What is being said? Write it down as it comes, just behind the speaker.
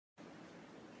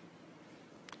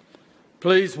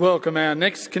Please welcome our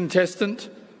next contestant,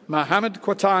 Mohammed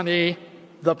Qahtani,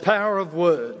 The Power of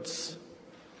Words.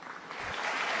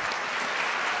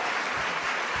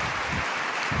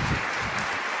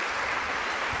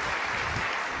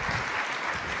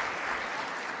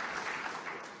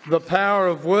 The Power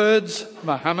of Words,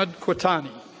 Mohammed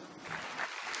Qahtani.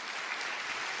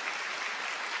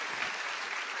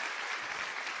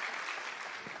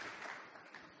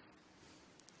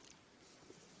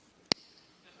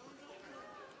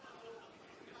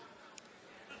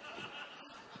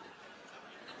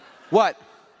 What?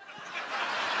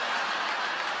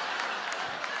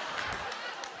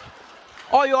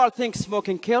 Oh, you all think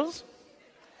smoking kills?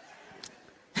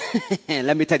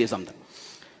 Let me tell you something.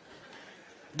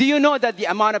 Do you know that the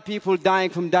amount of people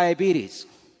dying from diabetes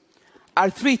are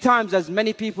 3 times as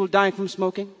many people dying from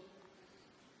smoking?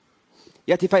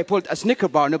 Yet if I pulled a Snicker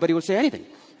bar, nobody would say anything.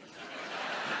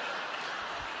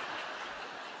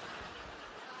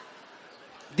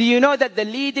 Do you know that the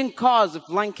leading cause of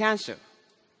lung cancer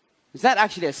is not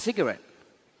actually a cigarette?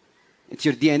 It's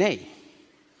your DNA.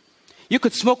 You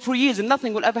could smoke for years and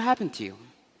nothing will ever happen to you.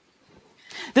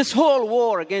 This whole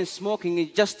war against smoking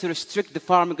is just to restrict the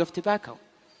farming of tobacco.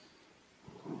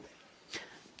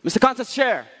 Mr. Contest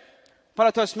Chair,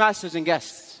 fellow Toastmasters and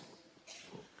guests,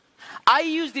 I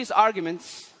use these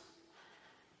arguments,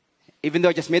 even though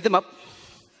I just made them up,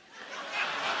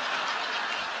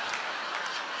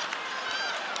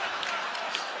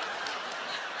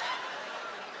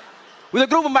 with a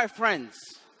group of my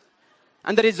friends.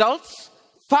 And the results,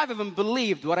 5 of them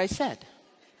believed what I said.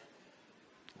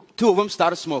 2 of them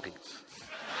started smoking.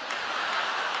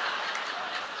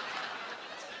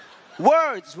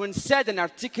 Words, when said and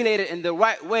articulated in the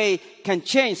right way, can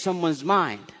change someone's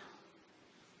mind.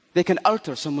 They can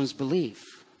alter someone's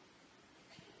belief.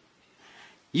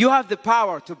 You have the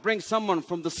power to bring someone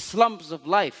from the slums of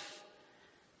life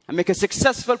and make a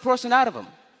successful person out of them.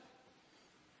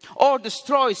 Or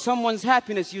destroy someone's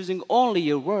happiness using only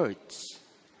your words.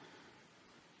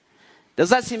 Does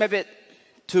that seem a bit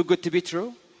too good to be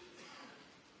true?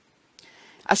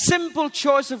 A simple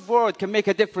choice of word can make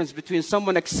a difference between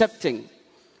someone accepting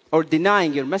or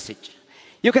denying your message.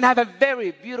 You can have a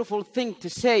very beautiful thing to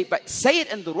say, but say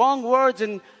it in the wrong words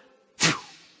and phew,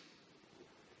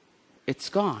 it's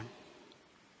gone.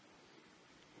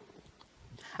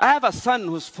 I have a son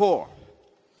who's 4.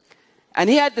 And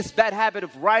he had this bad habit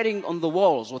of writing on the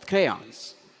walls with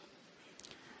crayons.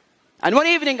 And one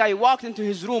evening I walked into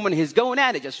his room and he's going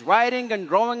at it, just writing and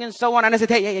drawing and so on. And I said,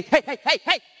 hey.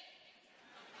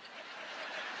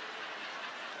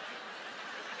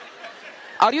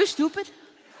 Are you stupid?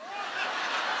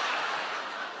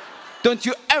 Don't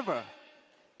you ever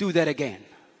do that again.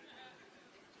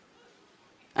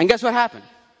 And guess what happened?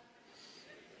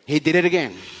 He did it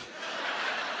again.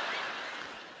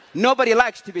 Nobody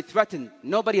likes to be threatened.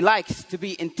 Nobody likes to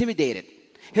be intimidated.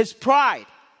 His pride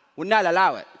would not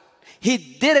allow it. He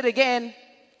did it again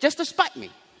just to spite me.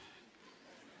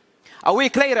 A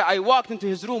week later, I walked into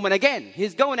his room and again,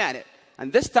 he's going at it.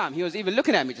 And this time, he was even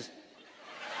looking at me just.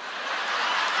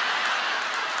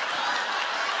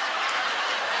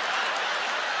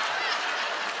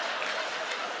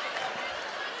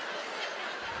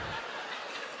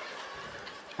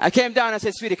 I came down and I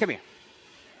said, sweetie, come here.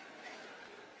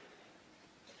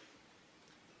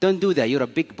 Don't do that. You're a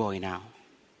big boy now.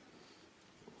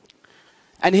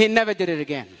 And he never did it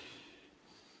again.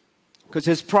 Because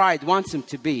his pride wants him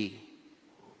to be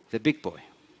the big boy.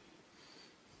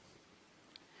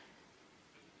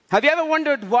 Have you ever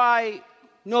wondered why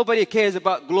nobody cares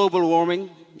about global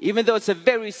warming, even though it's a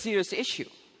very serious issue?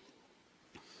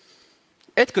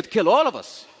 It could kill all of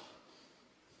us.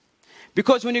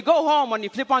 Because when you go home and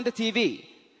you flip on the TV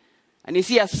and you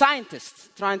see a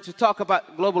scientist trying to talk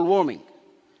about global warming,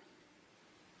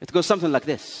 it goes something like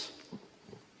this.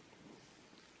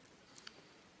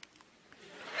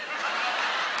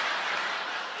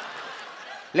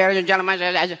 Ladies and gentlemen,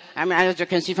 as you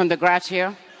can see from the graphs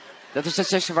here, the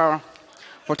statistics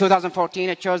for 2014,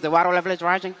 it shows the water level is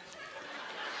rising.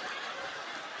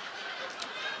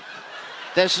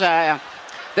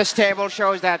 This table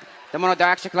shows that the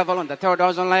monodioxide level on the 3rd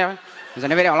ozone layer is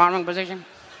in a very alarming position.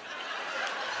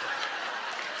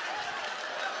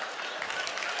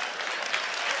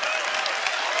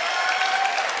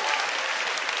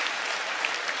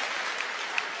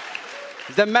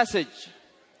 The message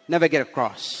never get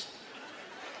across.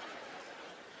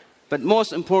 But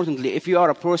most importantly, if you are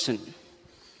a person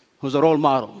who's a role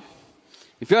model,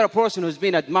 if you're a person who's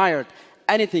been admired,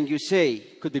 anything you say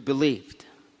could be believed.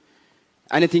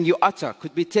 Anything you utter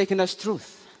could be taken as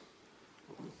truth.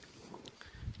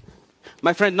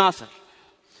 My friend Nasser,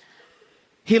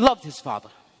 He loved his father,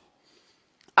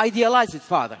 idealized his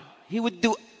father. He would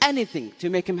do anything to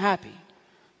make him happy.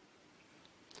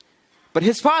 But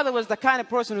his father was the kind of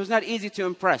person who's not easy to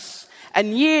impress.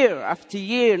 And year after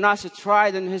year, Nasser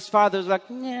tried, and his father was like,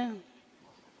 yeah.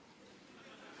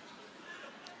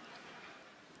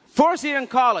 First year in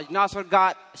college, Nasser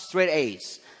got straight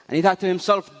A's. And he thought to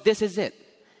himself, this is it.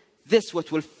 This is what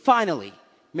will finally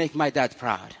make my dad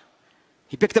proud.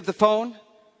 He picked up the phone.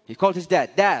 He called his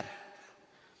dad. Dad,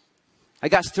 I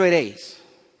got straight A's.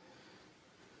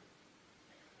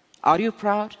 Are you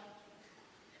proud?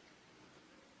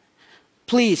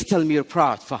 Please tell me you're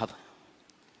proud, Father.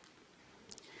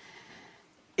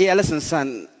 Yeah, listen,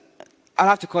 son, I'll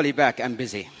have to call you back. I'm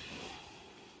busy.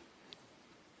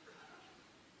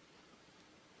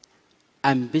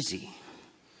 I'm busy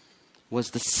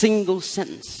was the single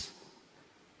sentence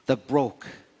that broke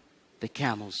the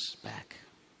camel's back.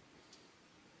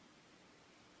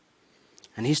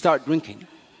 And he started drinking,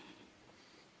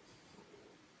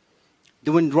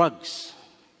 doing drugs,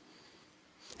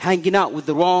 hanging out with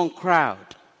the wrong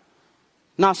crowd.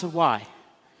 Nasser, why?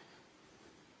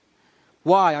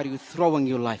 Why are you throwing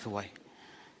your life away?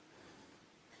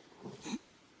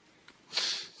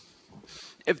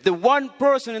 If the one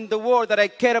person in the world that I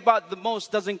care about the most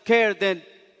doesn't care, then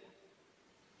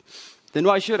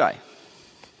why should I?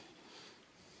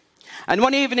 And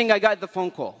one evening I got the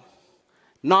phone call.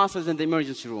 Nasser's in the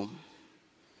emergency room.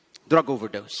 Drug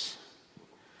overdose.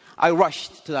 I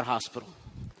rushed to that hospital.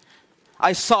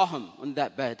 I saw him on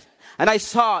that bed. And I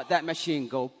saw that machine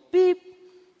go beep,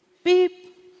 beep,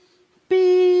 beep.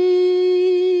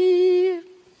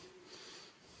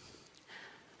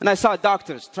 And I saw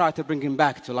doctors try to bring him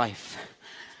back to life.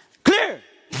 Clear!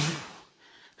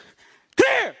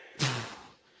 Clear!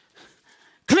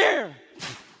 Clear!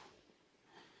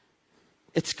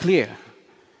 It's clear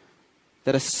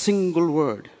that a single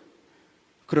word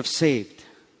could have saved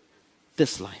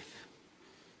this life.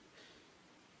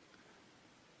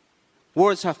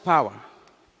 Words have power.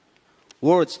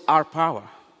 Words are power.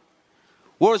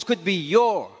 Words could be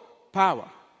your power.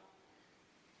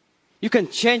 You can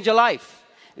change a life,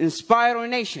 inspire a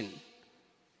nation,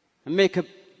 and make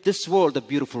this world a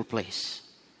beautiful place.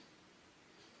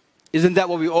 Isn't that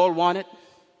what we all wanted?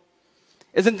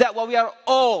 Isn't that why we are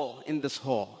all in this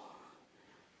hall?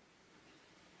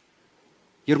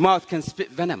 Your mouth can spit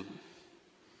venom,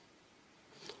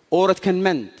 or it can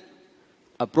mend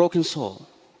a broken soul.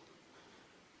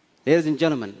 Ladies and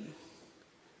gentlemen,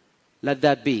 let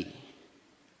that be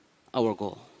our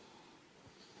goal.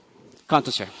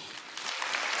 Canto, sir.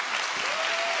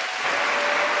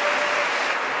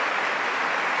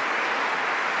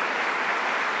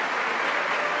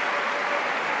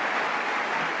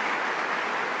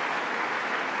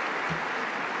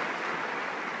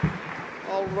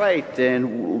 All right,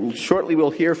 and shortly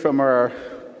we'll hear from our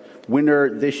winner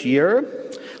this year.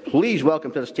 Please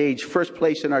welcome to the stage, first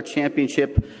place in our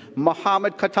championship,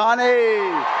 Mohammed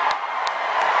Qahtani.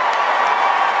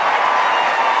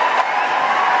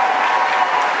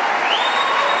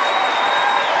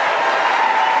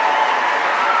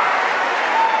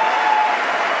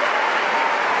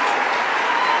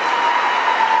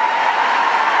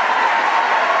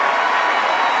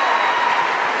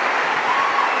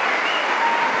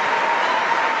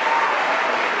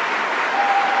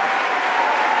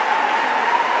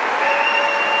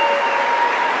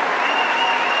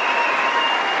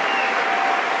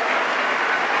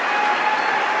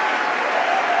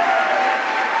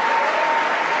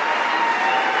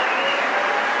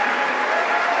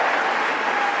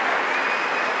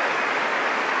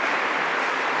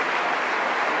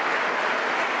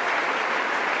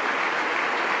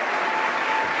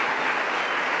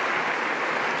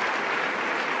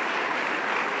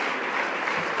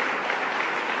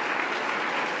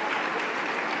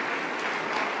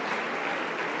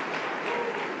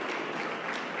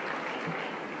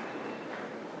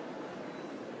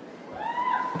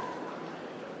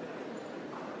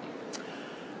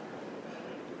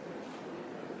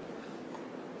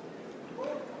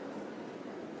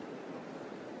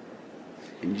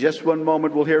 In just one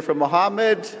moment, we'll hear from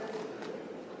Mohammed.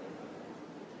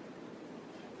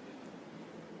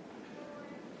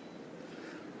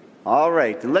 All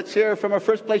right, and let's hear from our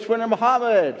first place winner,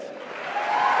 Mohammed.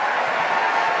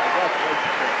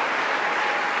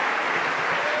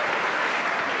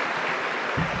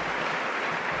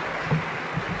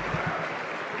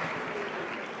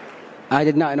 I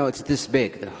did not know it's this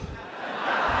big, though.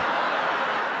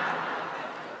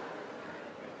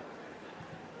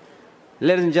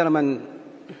 Ladies and gentlemen,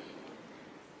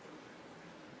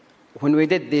 when we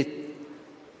did the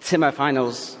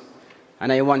semifinals,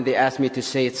 And I won. They asked me to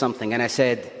say something, and I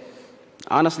said,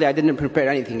 honestly, I didn't prepare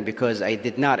anything because I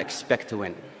did not expect to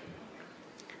win.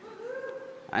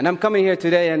 And I'm coming here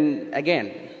today, and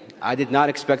again, I did not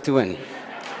expect to win.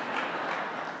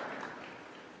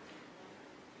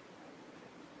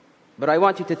 But I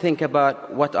want you to think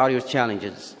about what are your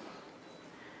challenges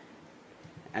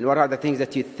and what are the things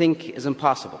that you think is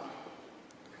impossible.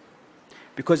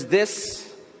 Because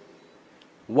this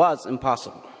was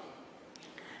impossible.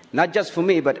 Not just for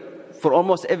me, but for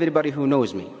almost everybody who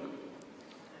knows me.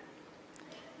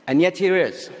 And yet here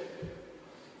it is.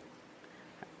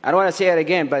 I don't want to say it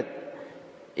again, but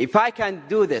if I can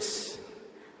do this,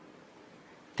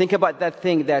 think about that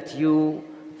thing that you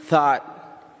thought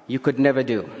you could never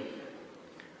do.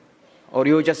 Or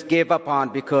you just gave up on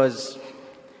because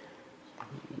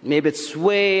maybe it's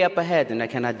way up ahead and I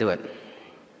cannot do it.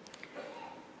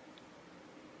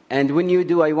 And when you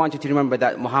do, I want you to remember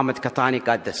that Mohammed Qahtani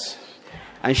got this.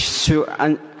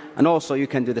 And also you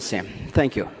can do the same.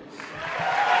 Thank you.